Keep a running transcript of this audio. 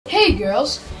Hey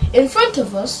girls, in front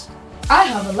of us, I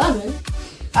have a lemon,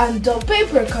 and the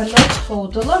paper cannot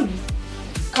hold the lemon.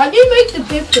 Can you make the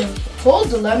paper hold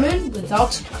the lemon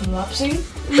without collapsing?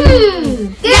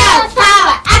 Girl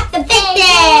power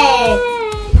activated!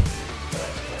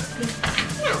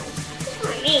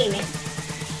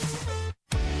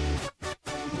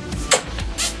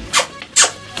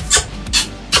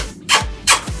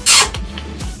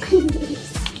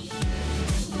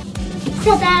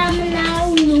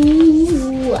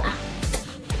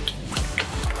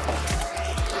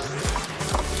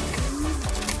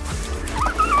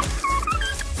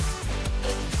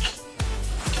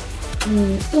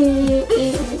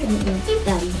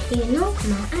 No, it's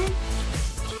not me.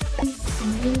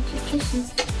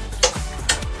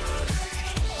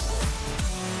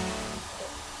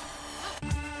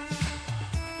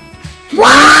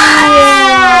 Wow!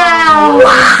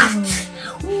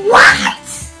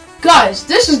 What? Guys,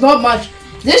 this is not much.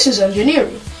 This is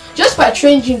engineering. Just by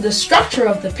changing the structure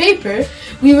of the paper,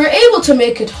 we were able to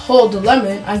make it hold the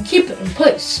lemon and keep it in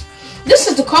place. This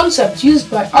is the concept used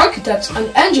by architects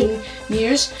and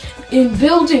engineers in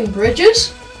building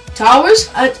bridges, towers,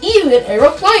 and even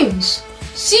aeroplanes.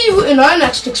 See you in our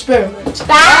next experiment.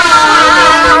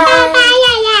 Bye!